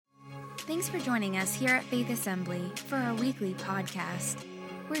Thanks for joining us here at Faith Assembly for our weekly podcast.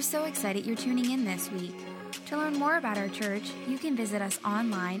 We're so excited you're tuning in this week. To learn more about our church, you can visit us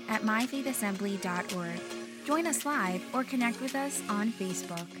online at myfaithassembly.org. Join us live or connect with us on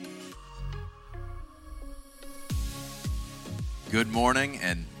Facebook. Good morning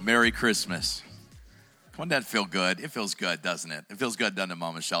and Merry Christmas. Come on, that feel good? It feels good, doesn't it? It feels good, doesn't it,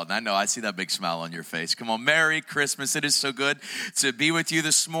 Mama Sheldon? I know, I see that big smile on your face. Come on, Merry Christmas. It is so good to be with you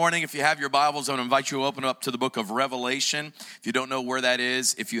this morning. If you have your Bibles, I want to invite you to open up to the book of Revelation. If you don't know where that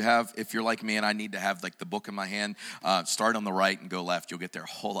is, if you're like me and I need to have like the book in my hand, start on the right and go left. You'll get there a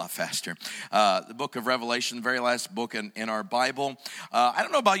whole lot faster. The book of Revelation, the very last book in our Bible. I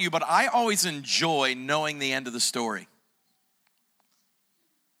don't know about you, but I always enjoy knowing the end of the story.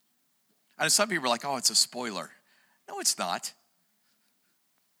 And some people are like, oh, it's a spoiler. No, it's not.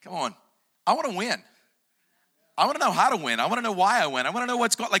 Come on. I want to win. I want to know how to win. I want to know why I win. I want to know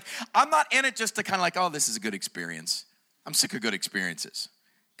what's going on. Like, I'm not in it just to kind of like, oh, this is a good experience. I'm sick of good experiences.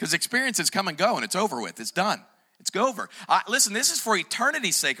 Because experiences come and go and it's over with. It's done. It's over. Listen, this is for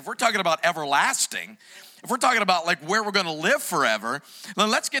eternity's sake. If we're talking about everlasting, if we're talking about like where we're going to live forever,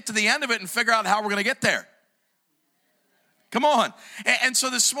 then let's get to the end of it and figure out how we're going to get there. Come on. And so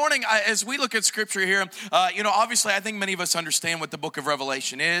this morning, as we look at scripture here, obviously I think many of us understand what the book of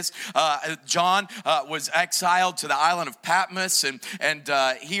Revelation is. John was exiled to the island of Patmos, and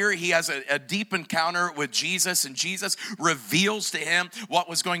here he has a deep encounter with Jesus, and Jesus reveals to him what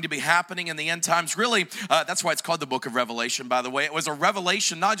was going to be happening in the end times. Really, that's why it's called the book of Revelation, by the way. It was a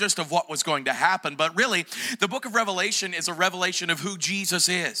revelation not just of what was going to happen, but really the book of Revelation is a revelation of who Jesus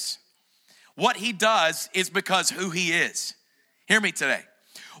is. What he does is because who he is. Hear me today.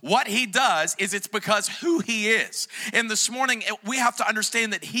 What he does is it's because who he is. And this morning, we have to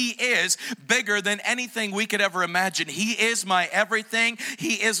understand that he is bigger than anything we could ever imagine. He is my everything.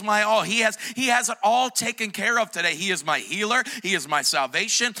 He is my all. He has it all taken care of today. He is my healer. He is my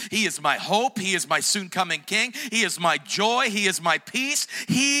salvation. He is my hope. He is my soon coming king. He is my joy. He is my peace.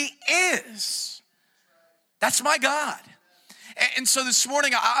 He is. That's my God. And so this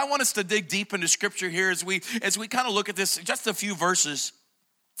morning, I want us to dig deep into scripture here as we kind of look at this, just a few verses.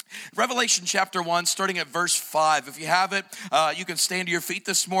 Revelation chapter 1, starting at verse 5. If you have it, you can stand to your feet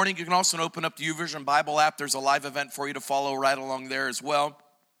this morning. You can also open up the YouVersion Bible app. There's a live event for you to follow right along there as well.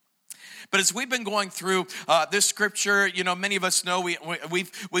 But as we've been going through this scripture, many of us know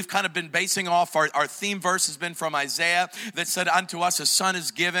we've kind of been basing off our theme verse has been from Isaiah that said, unto us a son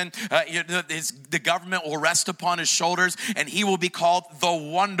is given, the government will rest upon his shoulders, and he will be called the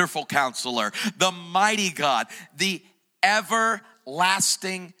Wonderful Counselor, the Mighty God, the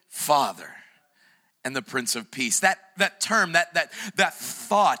Everlasting Father, and the Prince of Peace. That term, that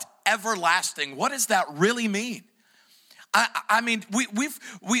thought, everlasting, what does that really mean? I mean,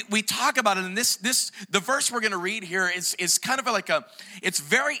 we talk about it, and the verse we're going to read here is kind of it's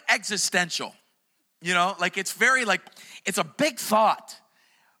very existential, it's a big thought.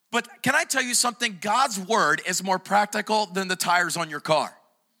 But can I tell you something? God's word is more practical than the tires on your car.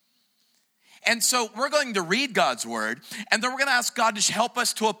 And so we're going to read God's word, and then we're going to ask God to help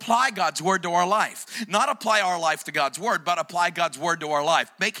us to apply God's word to our life. Not apply our life to God's word, but apply God's word to our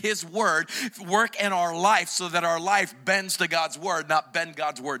life. Make his word work in our life so that our life bends to God's word, not bend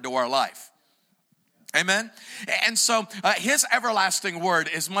God's word to our life. Amen? And so his everlasting word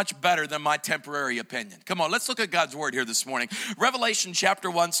is much better than my temporary opinion. Come on, let's look at God's word here this morning. Revelation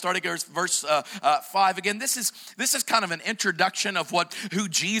chapter 1, starting at verse 5. Again, this is kind of an introduction of who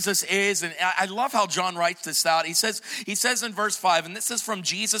Jesus is. And I love how John writes this out. He says in verse 5, and this is from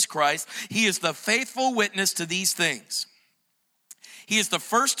Jesus Christ, he is the faithful witness to these things. He is the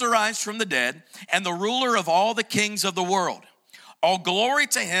first to rise from the dead and the ruler of all the kings of the world. All glory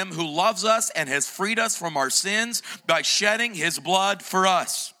to him who loves us and has freed us from our sins by shedding his blood for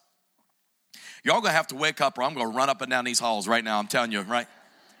us. Y'all gonna have to wake up or I'm gonna run up and down these halls right now. I'm telling you, right?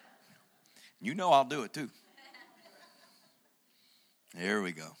 You know I'll do it too. Here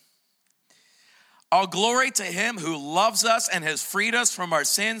we go. All glory to him who loves us and has freed us from our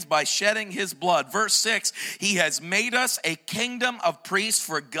sins by shedding his blood. Verse 6, he has made us a kingdom of priests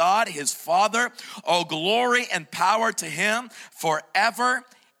for God, his Father. All glory and power to him forever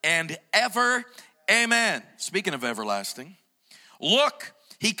and ever. Amen. Speaking of everlasting, look,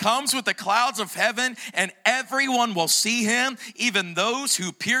 he comes with the clouds of heaven, and everyone will see him, even those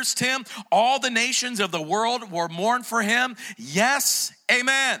who pierced him. All the nations of the world will mourn for him. Yes,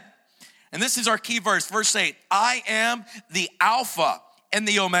 amen. And this is our key verse, verse 8. I am the Alpha and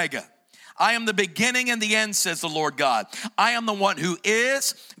the Omega. I am the beginning and the end, says the Lord God. I am the one who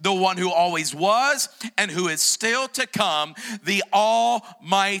is, the one who always was, and who is still to come, the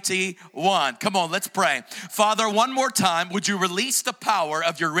Almighty One. Come on, let's pray. Father, one more time, would you release the power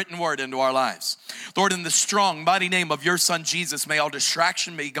of your written word into our lives? Lord, in the strong, mighty name of your Son, Jesus, may all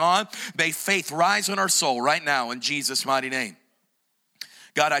distraction be gone. May faith rise in our soul right now in Jesus' mighty name.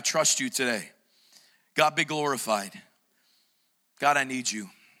 God, I trust you today. God, be glorified. God, I need you.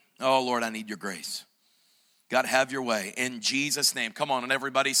 Oh, Lord, I need your grace. God, have your way in Jesus' name. Come on, and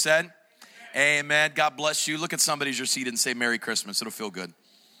everybody said, amen. God bless you. Look at somebody as you're seated and say Merry Christmas. It'll feel good.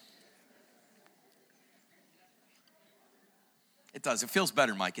 It does. It feels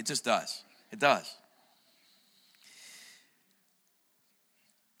better, Mike. It just does. It does.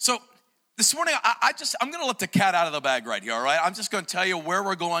 So this morning, I'm going to let the cat out of the bag right here, all right? I'm just going to tell you where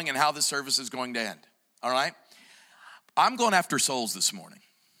we're going and how the service is going to end, all right? I'm going after souls this morning.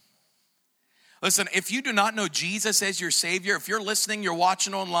 Listen, if you do not know Jesus as your Savior, if you're listening, you're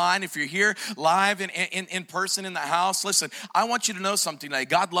watching online, if you're here live in person in the house, listen, I want you to know something today.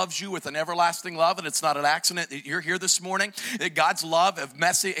 God loves you with an everlasting love, and it's not an accident that you're here this morning. That God's love,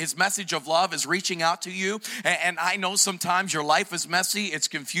 his message of love is reaching out to you. And I know sometimes your life is messy, it's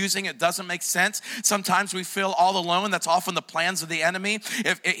confusing, it doesn't make sense. Sometimes we feel all alone. That's often the plans of the enemy.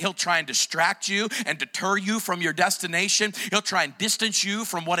 He'll try and distract you and deter you from your destination. He'll try and distance you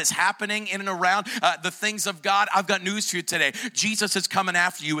from what is happening in and around the things of God. I've got news for you today. Jesus is coming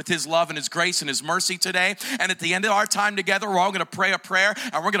after you with his love and his grace and his mercy today. And at the end of our time together, we're all going to pray a prayer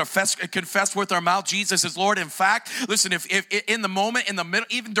and we're going to confess with our mouth Jesus is Lord. In fact, listen, if in the moment, in the middle,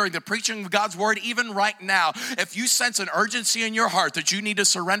 even during the preaching of God's word, even right now, if you sense an urgency in your heart that you need to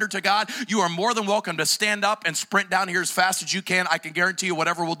surrender to God, you are more than welcome to stand up and sprint down here as fast as you can. I can guarantee you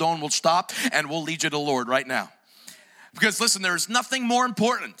whatever we'll do, we'll stop and we'll lead you to the Lord right now. Because listen, there's nothing more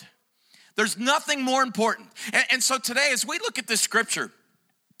important. There's nothing more important. And so today, as we look at this scripture,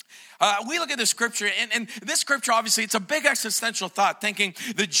 and this scripture, obviously, it's a big existential thought, thinking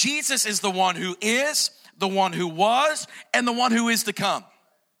that Jesus is the one who is, the one who was, and the one who is to come.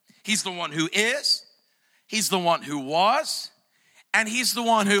 He's the one who is, he's the one who was, and he's the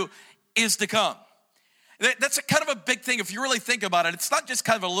one who is to come. That's a kind of a big thing if you really think about it. It's not just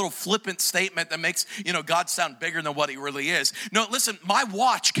kind of a little flippant statement that makes, God sound bigger than what he really is. No, listen, my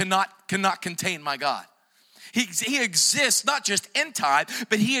watch cannot contain my God. He exists not just in time,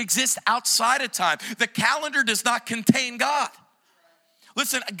 but he exists outside of time. The calendar does not contain God.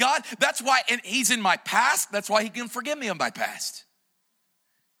 Listen, God, that's why, and he's in my past, that's why he can forgive me of my past.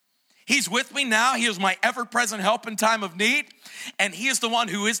 He's with me now. He is my ever-present help in time of need. And he is the one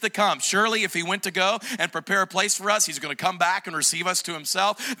who is to come. Surely if he went to go and prepare a place for us, he's going to come back and receive us to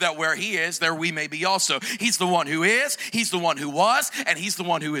himself, that where he is, there we may be also. He's the one who is, he's the one who was, and he's the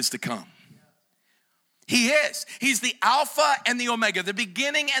one who is to come. He is. He's the Alpha and the Omega, the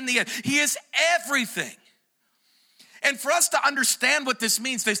beginning and the end. He is everything. And for us to understand what this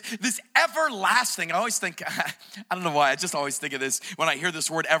means, this everlasting, I always think, I don't know why, I just always think of this when I hear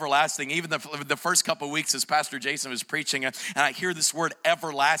this word everlasting. Even the first couple of weeks as Pastor Jason was preaching, and I hear this word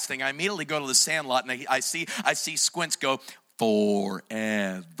everlasting, I immediately go to the Sandlot and I see Squints go,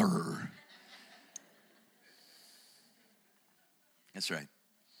 forever. That's right.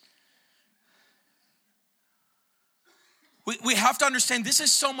 We have to understand this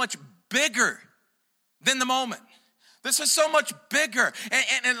is so much bigger than the moment. This is so much bigger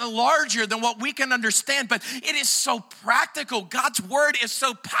and larger than what we can understand, but it is so practical. God's word is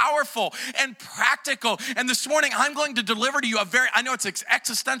so powerful and practical. And this morning, I'm going to deliver to you I know it's an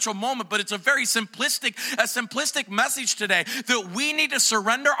existential moment, but it's a very simplistic message today that we need to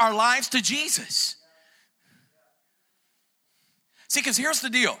surrender our lives to Jesus. See, because here's the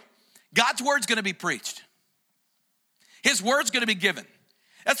deal. God's word's going to be preached. His word's going to be given.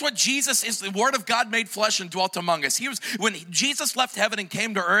 That's what Jesus is, the word of God made flesh and dwelt among us. When Jesus left heaven and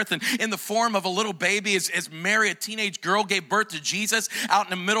came to earth and in the form of a little baby, as Mary, a teenage girl, gave birth to Jesus out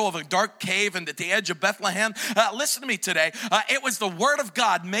in the middle of a dark cave and at the edge of Bethlehem. Listen to me today. It was the word of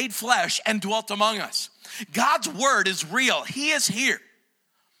God made flesh and dwelt among us. God's word is real. He is here.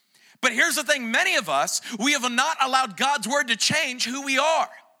 But here's the thing. Many of us, we have not allowed God's word to change who we are.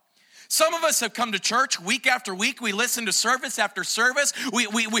 Some of us have come to church week after week. We listen to service after service.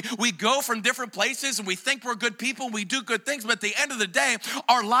 We go from different places and we think we're good people. We do good things. But at the end of the day,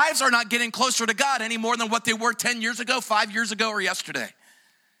 our lives are not getting closer to God any more than what they were 10 years ago, 5 years ago, or yesterday.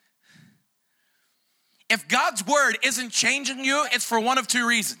 If God's word isn't changing you, it's for one of two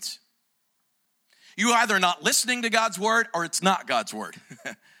reasons. You're either not listening to God's word or it's not God's word.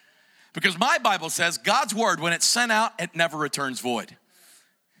 Because my Bible says God's word, when it's sent out, it never returns void.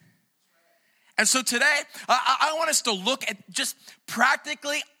 And so today, I want us to look at just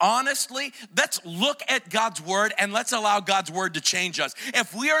practically, honestly, let's look at God's word and let's allow God's word to change us.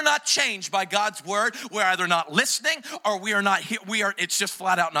 If we are not changed by God's word, we're either not listening or we are not here. It's just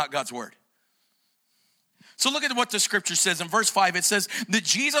flat out not God's word. So look at what the scripture says. In verse 5, it says that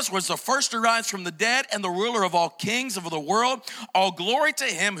Jesus was the first to rise from the dead and the ruler of all kings of the world. All glory to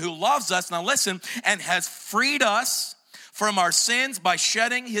him who loves us, now listen, and has freed us from our sins by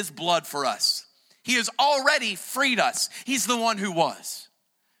shedding his blood for us. He has already freed us. He's the one who was.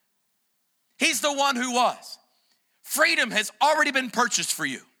 He's the one who was. Freedom has already been purchased for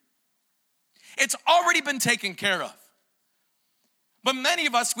you. It's already been taken care of. But many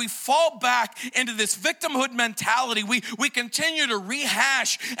of us, we fall back into this victimhood mentality. We continue to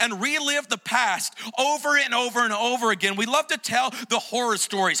rehash and relive the past over and over and over again. We love to tell the horror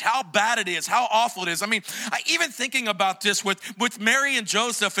stories, how bad it is, how awful it is. I mean, even thinking about this with Mary and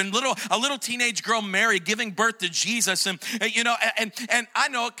Joseph and a little teenage girl, Mary, giving birth to Jesus. And I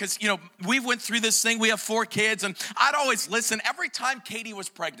know because, we went through this thing. We have 4 kids, and I'd always listen every time Katie was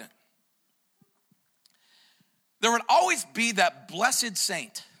pregnant. There would always be that blessed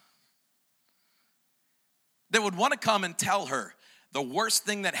saint that would want to come and tell her the worst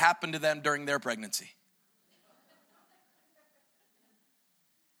thing that happened to them during their pregnancy.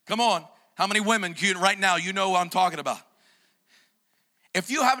 Come on, how many women right now, you know what I'm talking about.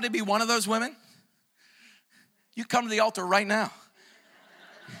 If you happen to be one of those women, you come to the altar right now.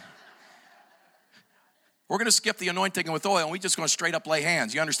 We're going to skip the anointing with oil and we're just going to straight up lay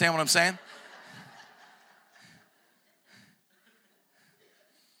hands. You understand what I'm saying?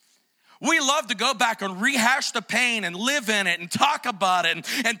 We love to go back and rehash the pain and live in it and talk about it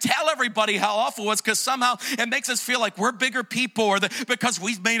and tell everybody how awful it was because somehow it makes us feel like we're bigger people or because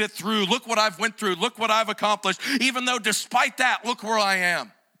we've made it through. Look what I've went through. Look what I've accomplished. Even though despite that, look where I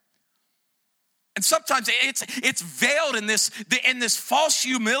am. And sometimes it's veiled in this false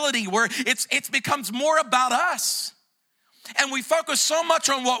humility where it becomes more about us. And we focus so much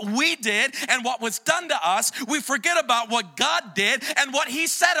on what we did and what was done to us, we forget about what God did and what he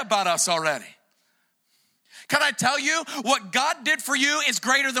said about us already. Can I tell you, what God did for you is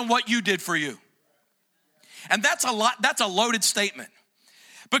greater than what you did for you. And that's a loaded statement.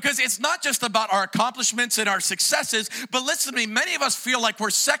 Because it's not just about our accomplishments and our successes, but listen to me, many of us feel like we're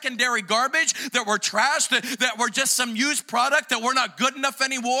secondary garbage, that we're trash, that we're just some used product, that we're not good enough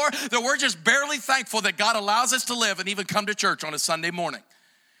anymore, that we're just barely thankful that God allows us to live and even come to church on a Sunday morning.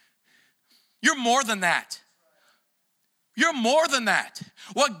 You're more than that. You're more than that.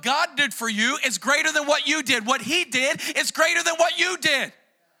 What God did for you is greater than what you did. What he did is greater than what you did.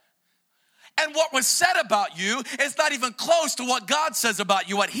 And what was said about you is not even close to what God says about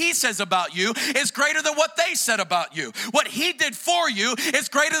you. What he says about you is greater than what they said about you. What he did for you is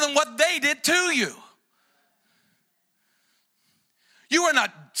greater than what they did to you. You are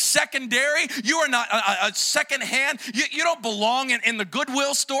not secondary. You are not a second hand. You don't belong in the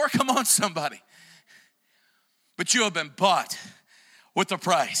Goodwill store. Come on, somebody. But you have been bought with a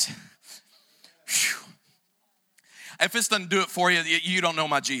price. Whew. If this doesn't do it for you, you don't know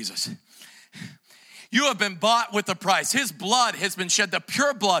my Jesus. You have been bought with a price. His blood has been shed, the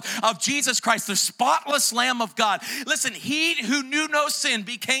pure blood of Jesus Christ, the spotless Lamb of God. Listen, he who knew no sin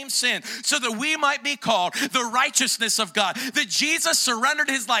became sin so that we might be called the righteousness of God. That Jesus surrendered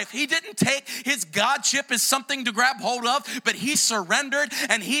his life. He didn't take his Godship as something to grab hold of, but he surrendered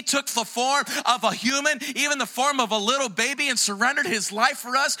and he took the form of a human, even the form of a little baby, and surrendered his life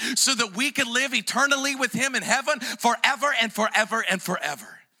for us so that we could live eternally with him in heaven forever and forever and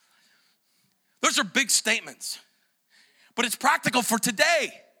forever. Those are big statements, but it's practical for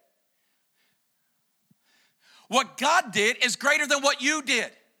today. What God did is greater than what you did.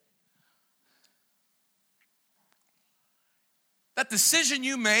 That decision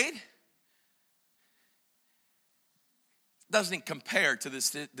you made doesn't compare to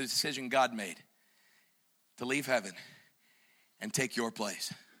the decision God made to leave heaven and take your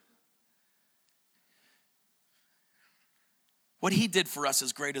place. What he did for us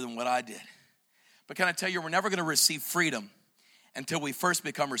is greater than what I did. But can I tell you, we're never going to receive freedom until we first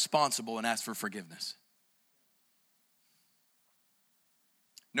become responsible and ask for forgiveness.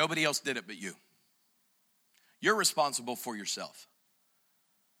 Nobody else did it but you. You're responsible for yourself.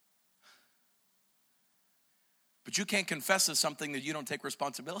 But you can't confess as something that you don't take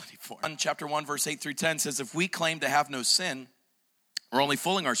responsibility for. Chapter 1, verse 8 through 10 says, if we claim to have no sin, we're only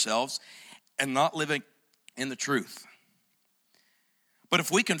fooling ourselves and not living in the truth. But if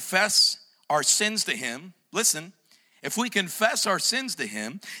we confess our sins to him, listen, if we confess our sins to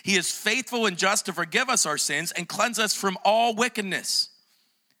him, he is faithful and just to forgive us our sins and cleanse us from all wickedness.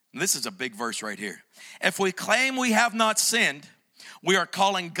 This is a big verse right here. If we claim we have not sinned, we are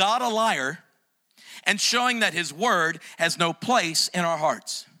calling God a liar and showing that his word has no place in our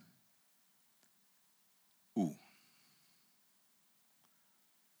hearts. Ooh.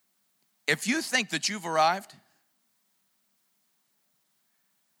 If you think that you've arrived,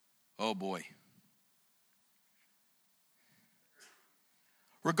 oh boy.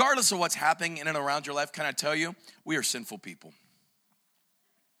 Regardless of what's happening in and around your life, can I tell you, we are sinful people.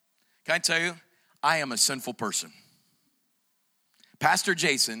 Can I tell you, I am a sinful person. Pastor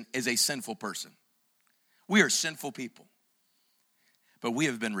Jason is a sinful person. We are sinful people, but we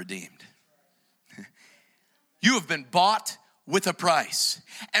have been redeemed. You have been bought with a price.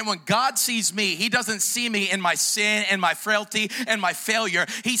 And when God sees me, he doesn't see me in my sin and my frailty and my failure.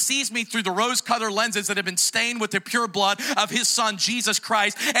 He sees me through the rose-colored lenses that have been stained with the pure blood of his son, Jesus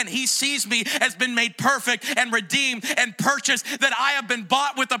Christ. And he sees me as been made perfect and redeemed and purchased, that I have been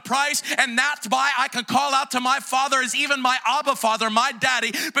bought with a price. And that's why I can call out to my Father as even my Abba Father, my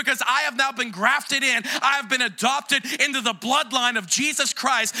daddy, because I have now been grafted in. I have been adopted into the bloodline of Jesus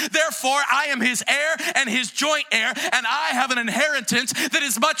Christ. Therefore, I am his heir and his joint heir, and I have an inheritance that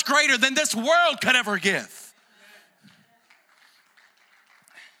is much greater than this world could ever give.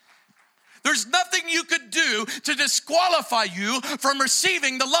 There's nothing you could do to disqualify you from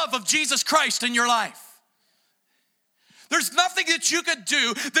receiving the love of Jesus Christ in your life. There's nothing that you could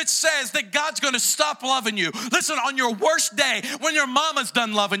do that says that God's going to stop loving you. Listen, on your worst day, when your mama's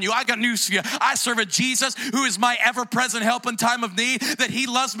done loving you, I got news for you. I serve a Jesus who is my ever-present help in time of need, that he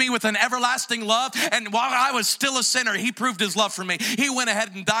loves me with an everlasting love. And while I was still a sinner, he proved his love for me. He went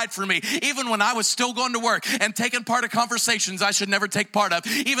ahead and died for me. Even when I was still going to work and taking part of conversations I should never take part of.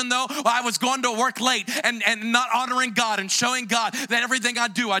 Even though I was going to work late and not honoring God and showing God that everything I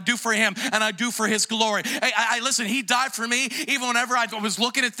do for him and I do for his glory. Listen, he died for me even whenever I was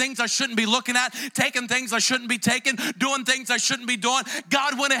looking at things I shouldn't be looking at, taking things I shouldn't be taking, doing things I shouldn't be doing.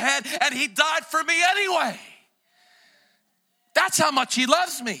 God went ahead and he died for me anyway. That's how much he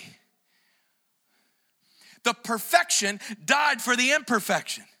loves me. The perfection died for the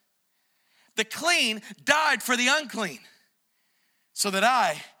imperfection. The clean died for the unclean, so that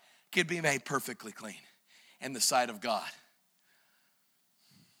I could be made perfectly clean in the sight of God.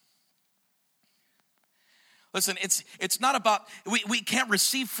 Listen, it's not about, we can't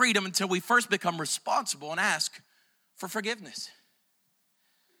receive freedom until we first become responsible and ask for forgiveness.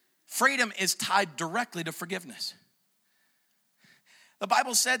 Freedom is tied directly to forgiveness. The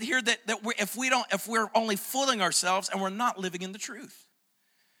Bible said here that if we're only fooling ourselves and we're not living in the truth.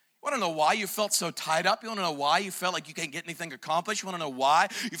 You want to know why you felt so tied up? You want to know why you felt like you can't get anything accomplished? You want to know why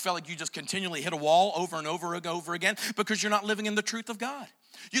you felt like you just continually hit a wall over and over and over again? Because you're not living in the truth of God.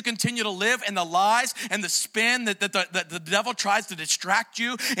 You continue to live in the lies and the spin that the devil tries to distract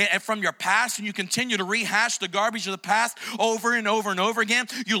you from your past, and you continue to rehash the garbage of the past over and over and over again.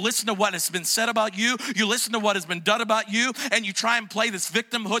 You listen to what has been said about you. You listen to what has been done about you, and you try and play this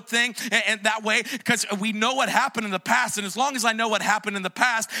victimhood thing and that way, because we know what happened in the past, and as long as I know what happened in the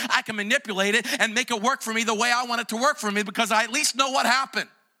past, I can manipulate it and make it work for me the way I want it to work for me, because I at least know what happened.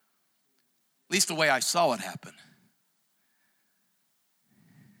 At least the way I saw it happen.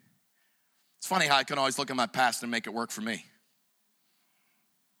 It's funny how I can always look at my past and make it work for me.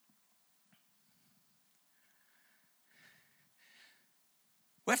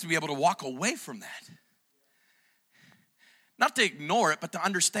 We have to be able to walk away from that. Not to ignore it, but to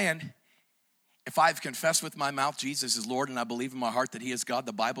understand, if I've confessed with my mouth Jesus is Lord and I believe in my heart that he is God,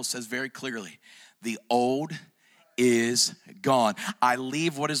 the Bible says very clearly, the old is gone. I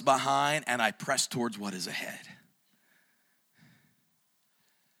leave what is behind and I press towards what is ahead.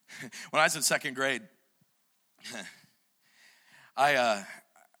 When I was in second grade, it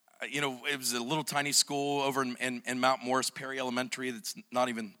was a little tiny school over in Mount Morris, Perry Elementary. That's not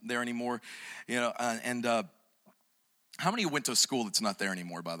even there anymore. How many went to a school that's not there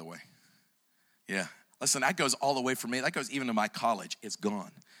anymore, by the way? Yeah. Listen, that goes all the way for me. That goes even to my college. It's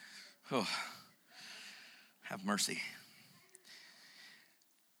gone. Oh, have mercy.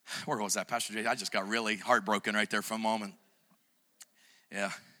 Where was that, Pastor Jay? I just got really heartbroken right there for a moment.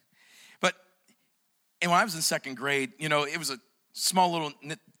 Yeah. And when I was in second grade, it was a small little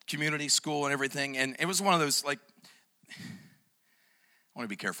community school and everything. And it was one of those, I want to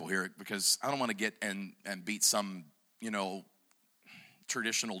be careful here because I don't want to get and beat some,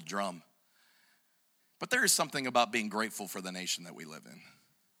 traditional drum. But there is something about being grateful for the nation that we live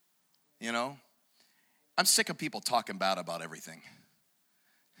in. I'm sick of people talking bad about everything.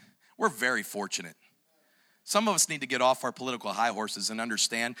 We're very fortunate. Some of us need to get off our political high horses and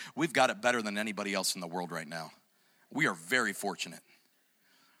understand we've got it better than anybody else in the world right now. We are very fortunate.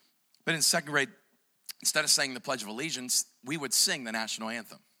 But in second grade, instead of saying the Pledge of Allegiance, we would sing the national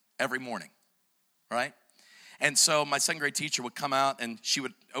anthem every morning, right? And so my second grade teacher would come out and she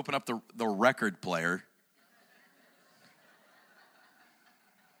would open up the record player.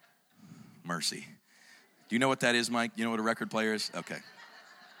 Mercy. Do you know what that is, Mike? You know what a record player is? Okay.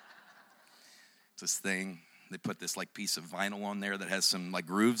 It's this thing. They put this like piece of vinyl on there that has some like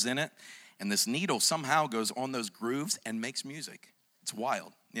grooves in it. And this needle somehow goes on those grooves and makes music. It's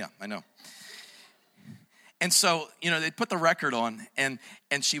wild. Yeah, I know. And so, they'd put the record on, and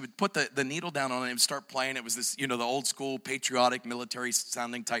she would put the needle down on it and start playing. It was this, the old school patriotic military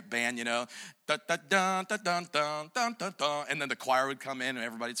sounding type band, Da, da, da, da, da, da, da, da, da. And then the choir would come in and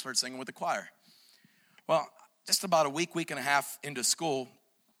everybody'd start singing with the choir. Well, just about a week and a half into school,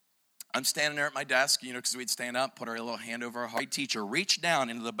 I'm standing there at my desk, because we'd stand up, put our little hand over our heart. My teacher reached down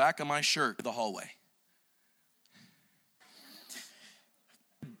into the back of my shirt to the hallway.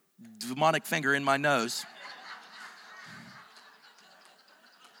 Demonic finger in my nose.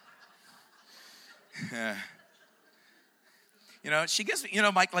 She gives me,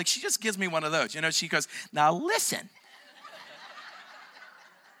 Mike, like she just gives me one of those. She goes, now listen.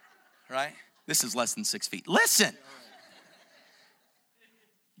 Right? This is less than 6 feet. Listen.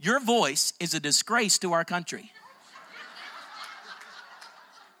 Your voice is a disgrace to our country.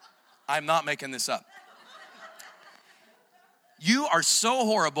 I'm not making this up. You are so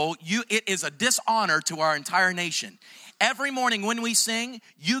horrible. It is a dishonor to our entire nation. Every morning when we sing,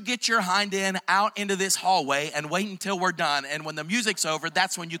 you get your hind end out into this hallway and wait until we're done. And when the music's over,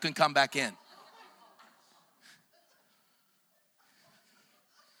 that's when you can come back in.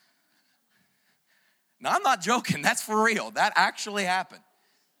 Now, I'm not joking. That's for real. That actually happened.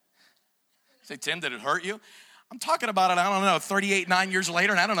 Say, Tim, did it hurt you? I'm talking about it, 9 years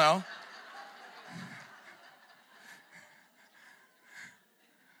later, and I don't know.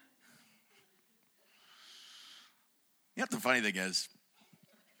 The funny thing is,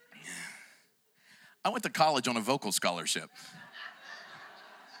 I went to college on a vocal scholarship.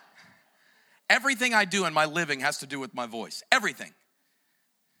 Everything I do in my living has to do with my voice. Everything.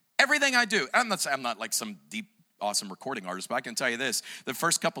 Everything I do. I'm not like some deep, awesome recording artist, but I can tell you this. The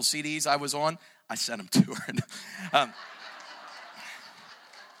first couple CDs I was on, I sent them to her.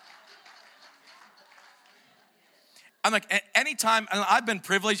 I'm like, anytime, I've been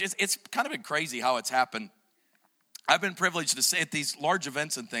privileged. It's kind of been crazy how it's happened. I've been privileged to say at these large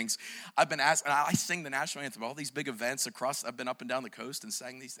events and things, I've been asked, and I sing the national anthem, all these big events across, I've been up and down the coast and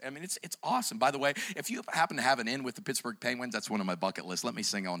sang these. I mean, it's awesome. By the way, if you happen to have an in with the Pittsburgh Penguins, that's one of my bucket lists. Let me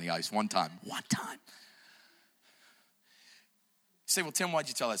sing on the ice one time. One time. You say, well, Tim, why'd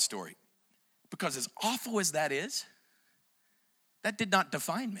you tell that story? Because as awful as that is, that did not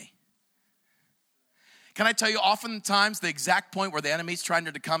define me. Can I tell you, oftentimes the exact point where the enemy's trying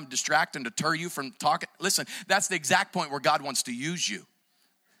to come distract and deter you from talking, listen, that's the exact point where God wants to use you.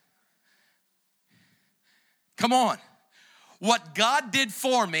 Come on. What God did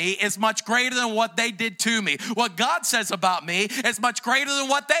for me is much greater than what they did to me. What God says about me is much greater than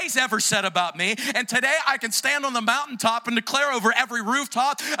what they've ever said about me. And today I can stand on the mountaintop and declare over every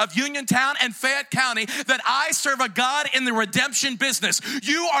rooftop of Uniontown and Fayette County that I serve a God in the redemption business.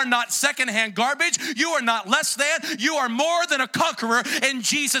 You are not secondhand garbage. You are not less than. You are more than a conqueror in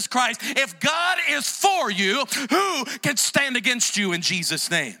Jesus Christ. If God is for you, who can stand against you in Jesus'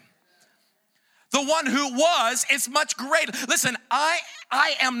 name? The one who was is much greater. Listen, I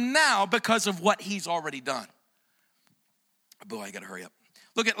am now because of what he's already done. Boy, I got to hurry up.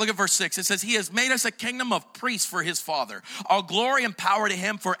 Look at verse 6. It says, he has made us a kingdom of priests for his Father. All glory and power to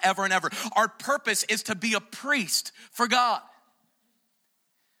him forever and ever. Our purpose is to be a priest for God.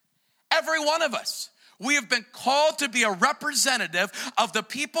 Every one of us. We have been called to be a representative of the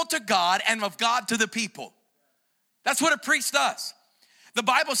people to God and of God to the people. That's what a priest does. The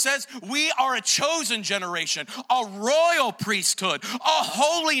Bible says we are a chosen generation, a royal priesthood, a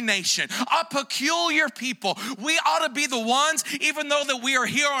holy nation, a peculiar people. We ought to be the ones, even though that we are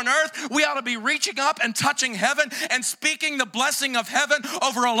here on earth, we ought to be reaching up and touching heaven and speaking the blessing of heaven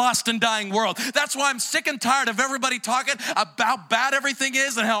over a lost and dying world. That's why I'm sick and tired of everybody talking about how bad everything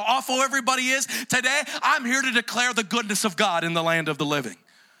is and how awful everybody is. Today, I'm here to declare the goodness of God in the land of the living.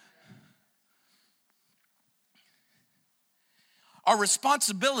 Our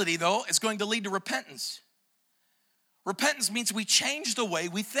responsibility, though, is going to lead to repentance. Repentance means we change the way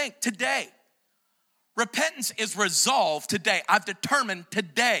we think today. Repentance is resolved today. I've determined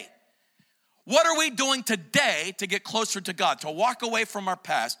today. What are we doing today to get closer to God, to walk away from our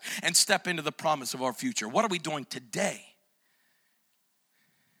past and step into the promise of our future? What are we doing today?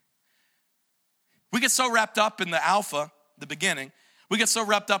 We get so wrapped up in the alpha, the beginning, We get so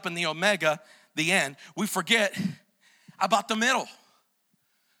wrapped up in the omega, the end, we forget about the middle.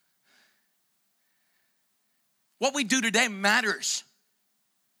 What we do today matters.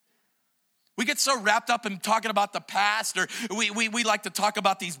 We get so wrapped up in talking about the past, or we like to talk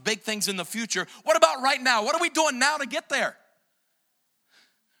about these big things in the future. What about right now? What are we doing now to get there?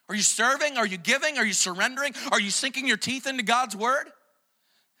 Are you serving? Are you giving? Are you surrendering? Are you sinking your teeth into God's word?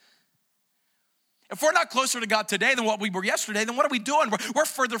 If we're not closer to God today than what we were yesterday, then what are we doing? We're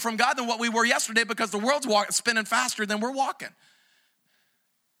further from God than what we were yesterday because the world's spinning faster than we're walking.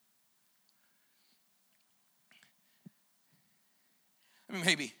 I mean,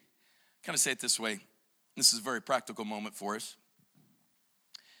 maybe kind of say it this way. This is a very practical moment for us.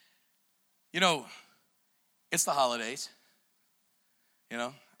 You know, it's the holidays. You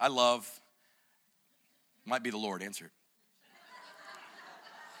know, might be the Lord, answer it.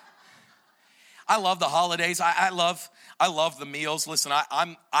 I love the holidays. I love the meals. Listen,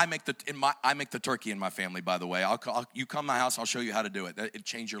 I make the turkey in my family, by the way. You come to my house, I'll show you how to do it. It'll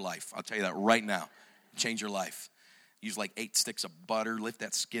change your life. I'll tell you that right now. Change your life. Use like 8 sticks of butter, lift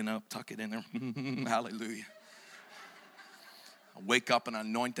that skin up, tuck it in there. Hallelujah. I wake up and I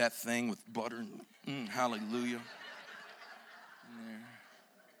anoint that thing with butter. Hallelujah.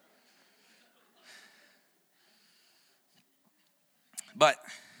 But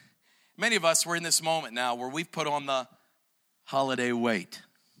many of us, we're in this moment now where we've put on the holiday weight.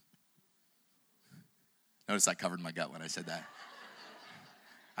 Notice I covered my gut when I said that.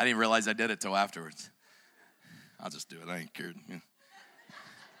 I didn't realize I did it till afterwards. I'll just do it. I ain't cared. You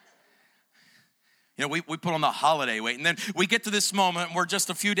know, we put on the holiday weight. And then we get to this moment, and we're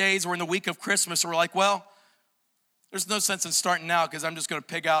just a few days, we're in the week of Christmas, and we're like, well, there's no sense in starting now because I'm just going to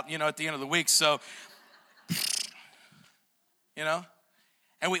pig out, at the end of the week. So,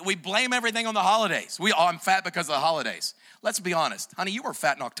 and we blame everything on the holidays. I'm fat because of the holidays. Let's be honest. Honey, you were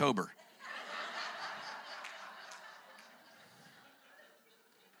fat in October.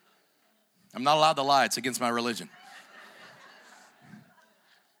 I'm not allowed to lie. It's against my religion.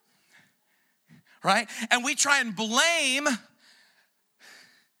 Right? And we try and blame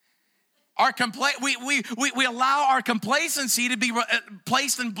our we allow our complacency to be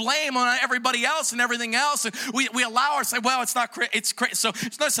placed in blame on everybody else and everything else. And we allow ourselves, well, it's crazy. So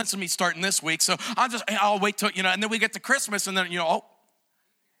there's no sense in me starting this week. So I'll wait till, and then we get to Christmas and then,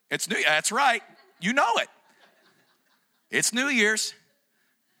 it's New Year. That's right. You know it. It's New Year's.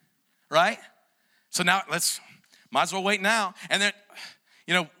 Right? So now might as well wait now. And then,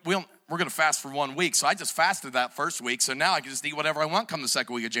 we're going to fast for 1 week. So I just fasted that first week. So now I can just eat whatever I want come the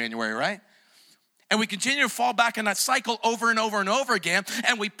second week of January, right? And we continue to fall back in that cycle over and over and over again.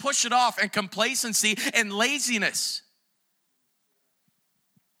 And we push it off in complacency and laziness.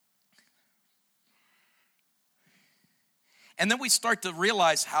 And then we start to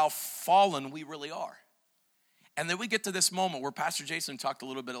realize how fallen we really are. And then we get to this moment where Pastor Jason talked a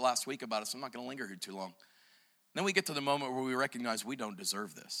little bit last week about it, so I'm not going to linger here too long. Then we get to the moment where we recognize we don't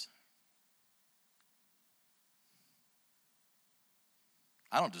deserve this.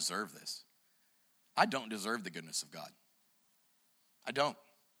 I don't deserve this. I don't deserve the goodness of God. I don't.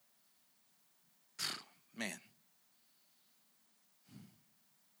 Man.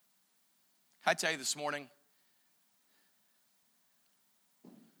 I tell you this morning,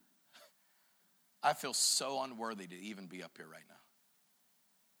 I feel so unworthy to even be up here right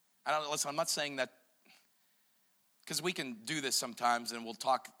now. Listen, I'm not saying that, because we can do this sometimes and we'll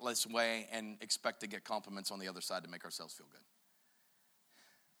talk this way and expect to get compliments on the other side to make ourselves feel good.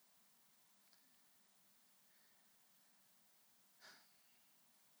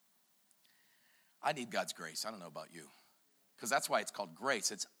 I need God's grace. I don't know about you, because that's why it's called grace.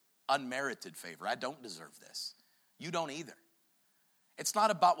 It's unmerited favor. I don't deserve this. You don't either. It's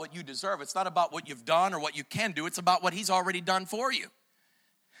not about what you deserve. It's not about what you've done or what you can do. It's about what he's already done for you.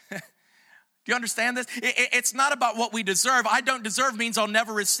 Do you understand this? It's not about what we deserve. I don't deserve means I'll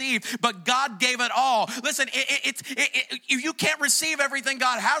never receive, but God gave it all. Listen, you can't receive everything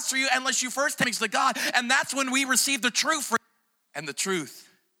God has for you unless you first thanks to God, and that's when we receive the truth. And the truth,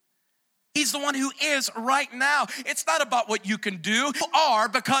 he's the one who is right now. It's not about what you can do. You are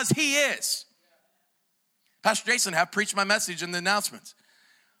because he is. Pastor Jason have preached my message in the announcements.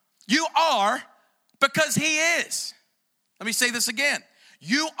 You are because he is. Let me say this again.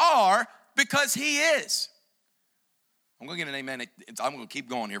 You are because he is. I'm going to get an amen. I'm going to keep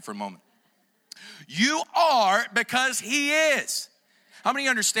going here for a moment. You are because he is. How many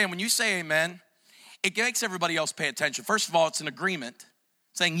understand when you say amen, it makes everybody else pay attention. First of all, it's an agreement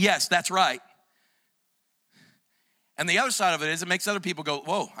saying, yes, that's right. And the other side of it is it makes other people go,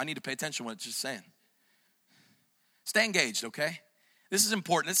 whoa, I need to pay attention to what it's just saying. Stay engaged, okay? This is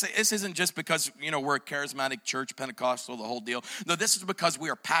important. This isn't just because, we're a charismatic church, Pentecostal, the whole deal. No, this is because we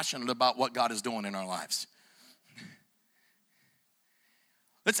are passionate about what God is doing in our lives.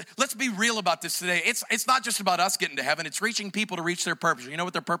 Let's be real about this today. It's not just about us getting to heaven. It's reaching people to reach their purpose. You know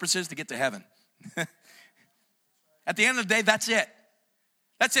what their purpose is? To get to heaven. At the end of the day, that's it.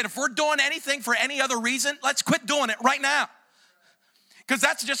 That's it. If we're doing anything for any other reason, let's quit doing it right now. Because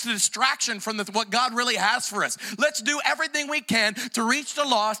that's just a distraction from what God really has for us. Let's do everything we can to reach the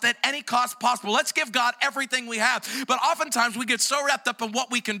lost at any cost possible. Let's give God everything we have. But oftentimes we get so wrapped up in what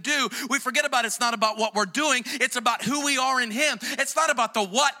we can do, we forget about it's not about what we're doing. It's about who we are in Him. It's not about the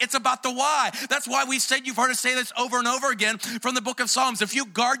what, it's about the why. That's why we said, you've heard us say this over and over again from the book of Psalms. If you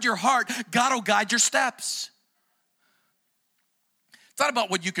guard your heart, God will guide your steps. It's not about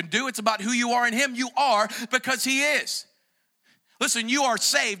what you can do. It's about who you are in Him. You are because He is. Listen, you are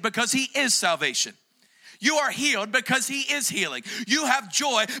saved because He is salvation. You are healed because He is healing. You have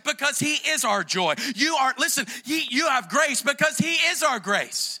joy because He is our joy. You have grace because He is our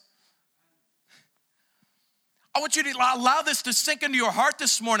grace. I want you to allow this to sink into your heart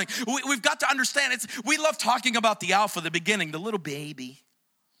this morning. We've got to understand, we love talking about the Alpha, the beginning, the little baby.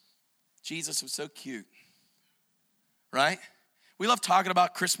 Jesus was so cute, right? We love talking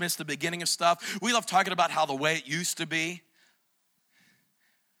about Christmas, the beginning of stuff. We love talking about how the way it used to be.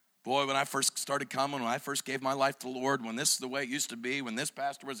 Boy, when I first started coming, when I first gave my life to the Lord, when this is the way it used to be, when this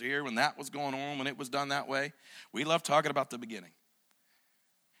pastor was here, when that was going on, when it was done that way, we love talking about the beginning.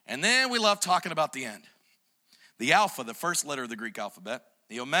 And then we love talking about the end. The Alpha, the first letter of the Greek alphabet.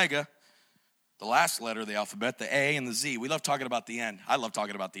 The Omega, the last letter of the alphabet. The A and the Z. We love talking about the end. I love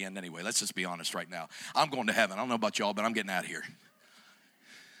talking about the end anyway. Let's just be honest right now. I'm going to heaven. I don't know about y'all, but I'm getting out of here.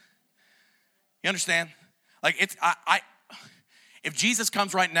 You understand? If Jesus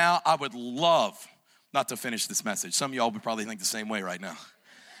comes right now, I would love not to finish this message. Some of y'all would probably think the same way right now.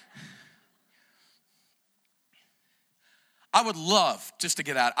 I would love just to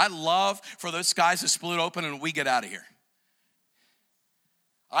get out. I'd love for those skies to split open and we get out of here.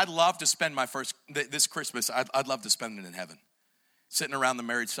 I'd love to spend this Christmas, I'd love to spend it in heaven. Sitting around the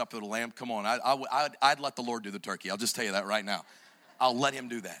marriage supper of the Lamb. Come on, I'd let the Lord do the turkey. I'll just tell you that right now. I'll let Him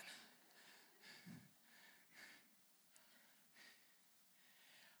do that.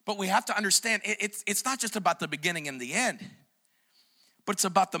 But we have to understand, it's not just about the beginning and the end, but it's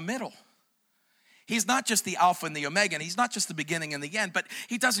about the middle. He's not just the Alpha and the Omega, and He's not just the beginning and the end, but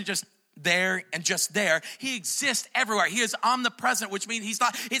He doesn't just there and just there. He exists everywhere. He is omnipresent, which means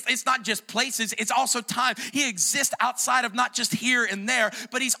it's not just places, it's also time. He exists outside of not just here and there,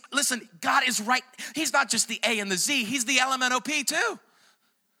 but God is right. He's not just the A and the Z, He's the LMNOP too.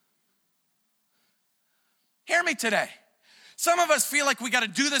 Hear me today. Some of us feel like we got to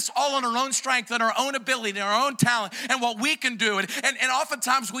do this all on our own strength and our own ability and our own talent and what we can do. And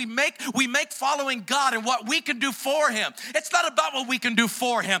oftentimes we make following God and what we can do for Him. It's not about what we can do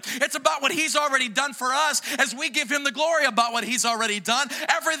for Him. It's about what He's already done for us. As we give Him the glory about what He's already done,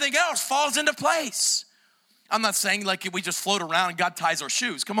 everything else falls into place. I'm not saying like we just float around and God ties our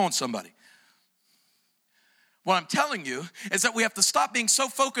shoes. Come on, somebody. What I'm telling you is that we have to stop being so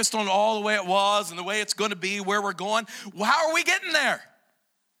focused on all the way it was and the way it's going to be, where we're going. How are we getting there?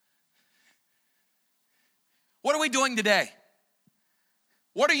 What are we doing today?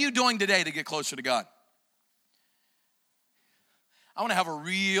 What are you doing today to get closer to God? I want to have a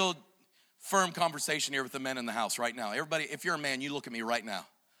real firm conversation here with the men in the house right now. Everybody, if you're a man, you look at me right now.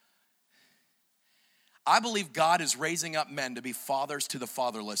 I believe God is raising up men to be fathers to the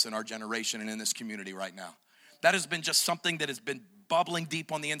fatherless in our generation and in this community right now. That has been just something that has been bubbling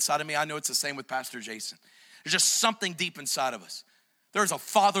deep on the inside of me. I know it's the same with Pastor Jason. There's just something deep inside of us. There's a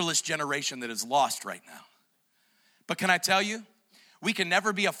fatherless generation that is lost right now. But can I tell you, we can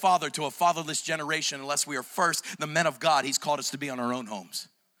never be a father to a fatherless generation unless we are first the men of God He's called us to be on our own homes.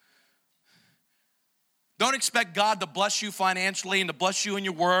 Don't expect God to bless you financially and to bless you in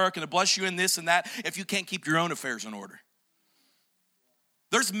your work and to bless you in this and that if you can't keep your own affairs in order.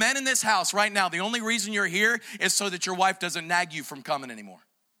 There's men in this house right now. The only reason you're here is so that your wife doesn't nag you from coming anymore.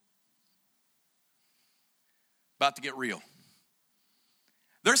 About to get real.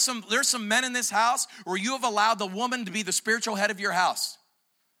 There's some men in this house where you have allowed the woman to be the spiritual head of your house.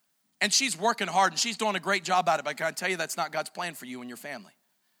 And she's working hard and she's doing a great job at it. But can I tell you that's not God's plan for you and your family?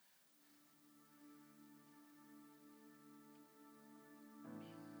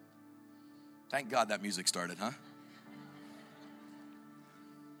 Thank God that music started, huh?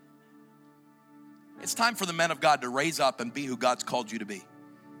 It's time for the men of God to raise up and be who God's called you to be.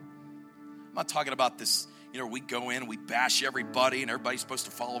 I'm not talking about this, we go in, we bash everybody and everybody's supposed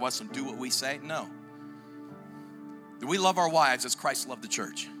to follow us and do what we say. No. We love our wives as Christ loved the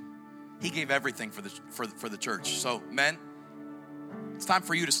church. He gave everything for the church. So men, it's time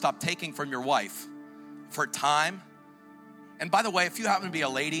for you to stop taking from your wife for time. And by the way, if you happen to be a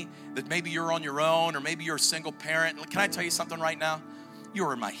lady that maybe you're on your own or maybe you're a single parent, can I tell you something right now? You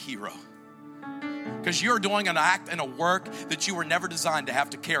are my hero. Because you're doing an act and a work that you were never designed to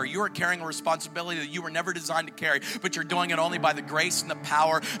have to carry. You are carrying a responsibility that you were never designed to carry, but you're doing it only by the grace and the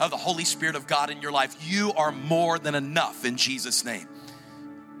power of the Holy Spirit of God in your life. You are more than enough in Jesus' name.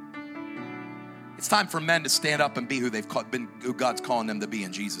 It's time for men to stand up and be who who God's calling them to be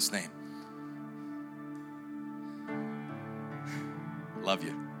in Jesus' name. Love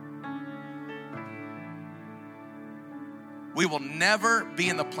you. We will never be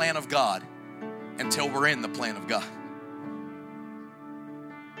in the plan of God until we're in the plan of God.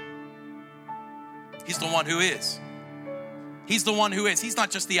 He's the one who is. He's the one who is. He's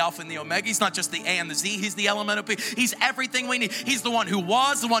not just the Alpha and the Omega. He's not just the A and the Z. He's the elemental P. He's everything we need. He's the one who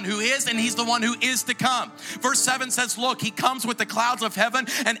was, the one who is, and he's the one who is to come. Verse 7 says, look, he comes with the clouds of heaven,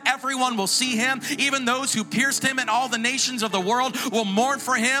 and everyone will see him, even those who pierced him, and all the nations of the world will mourn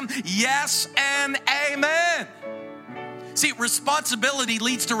for him. Yes and amen. See, responsibility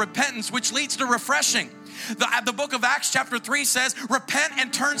leads to repentance, which leads to refreshing. The book of Acts chapter 3 says, repent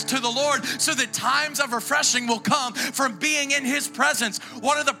and turn to the Lord so that times of refreshing will come from being in his presence.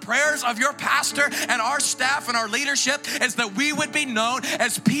 One of the prayers of your pastor and our staff and our leadership is that we would be known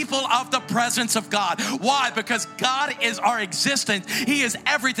as people of the presence of God. Why? Because God is our existence. He is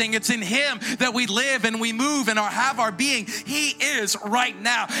everything. It's in him that we live and we move and have our being. He is right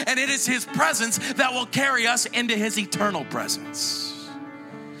now. And it is his presence that will carry us into his eternal presence.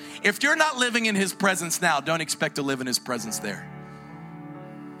 If you're not living in his presence now, don't expect to live in his presence there.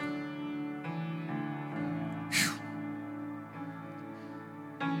 Whew.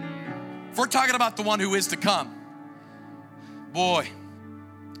 If we're talking about the one who is to come, boy,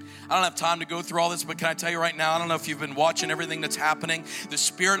 I don't have time to go through all this, but can I tell you right now, I don't know if you've been watching everything that's happening, the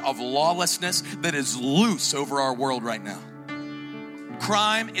spirit of lawlessness that is loose over our world right now.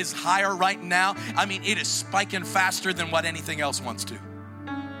 Crime is higher right now. I mean, it is spiking faster than what anything else wants to.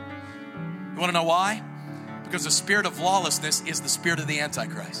 You want to know why? Because the spirit of lawlessness is the spirit of the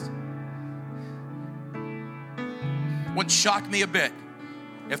Antichrist. Wouldn't shock me a bit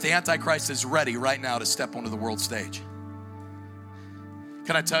if the Antichrist is ready right now to step onto the world stage.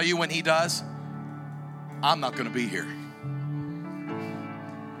 Can I tell you when he does? I'm not going to be here.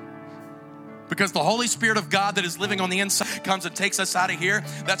 Because the Holy Spirit of God that is living on the inside comes and takes us out of here.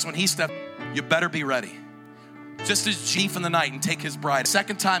 That's when he steps. You better be ready. Just as chief in the night and take his bride.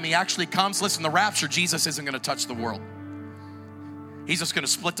 Second time he actually comes, listen, the rapture, Jesus isn't going to touch the world. He's just going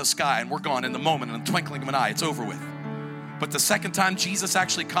to split the sky and we're gone in the moment, in the twinkling of an eye. It's over with. But the second time Jesus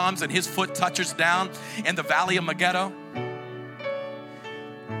actually comes and his foot touches down in the valley of Megiddo,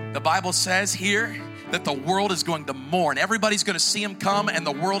 the Bible says here that the world is going to mourn. Everybody's going to see him come and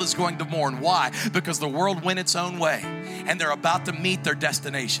the world is going to mourn. Why? Because the world went its own way and they're about to meet their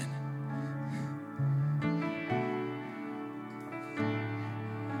destination.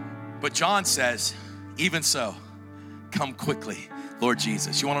 But John says, even so, come quickly, Lord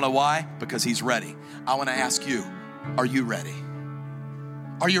Jesus. You want to know why? Because he's ready. I want to ask you, are you ready?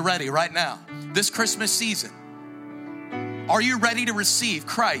 Are you ready right now? This Christmas season, are you ready to receive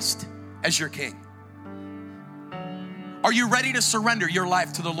Christ as your King? Are you ready to surrender your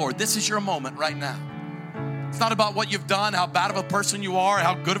life to the Lord? This is your moment right now. It's not about what you've done, how bad of a person you are,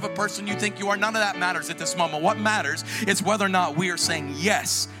 how good of a person you think you are. None of that matters at this moment. What matters is whether or not we are saying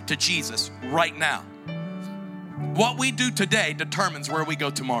yes to Jesus right now. What we do today determines where we go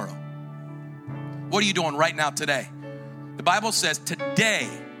tomorrow. What are you doing right now today? The Bible says today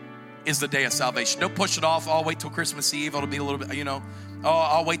is the day of salvation. Don't push it off. I'll wait till Christmas Eve. It'll be a little bit,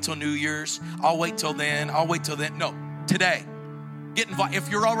 I'll wait till New Year's. I'll wait till then. No, today. Get involved. If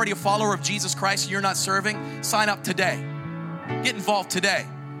you're already a follower of Jesus Christ and you're not serving, sign up today. Get involved today.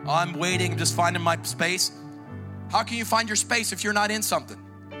 Oh, I'm waiting, I'm just finding my space. How can you find your space if you're not in something?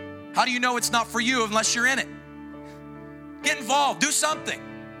 How do you know it's not for you unless you're in it? Get involved. Do something.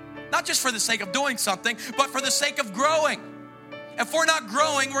 Not just for the sake of doing something, but for the sake of growing. If we're not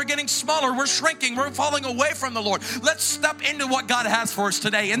growing, we're getting smaller, we're shrinking, we're falling away from the Lord. Let's step into what God has for us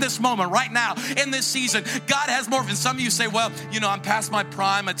today, in this moment, right now, in this season. God has more. And some of you say, well, I'm past my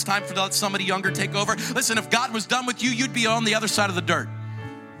prime. It's time to let somebody younger take over. Listen, if God was done with you, you'd be on the other side of the dirt.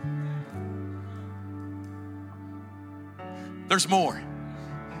 There's more.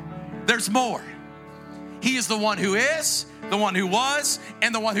 There's more. He is the one who is, the one who was,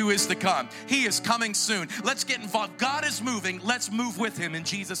 and the one who is to come. He is coming soon. Let's get involved. God is moving. Let's move with him in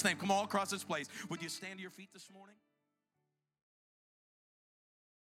Jesus' name. Come all across this place. Would you stand to your feet this morning?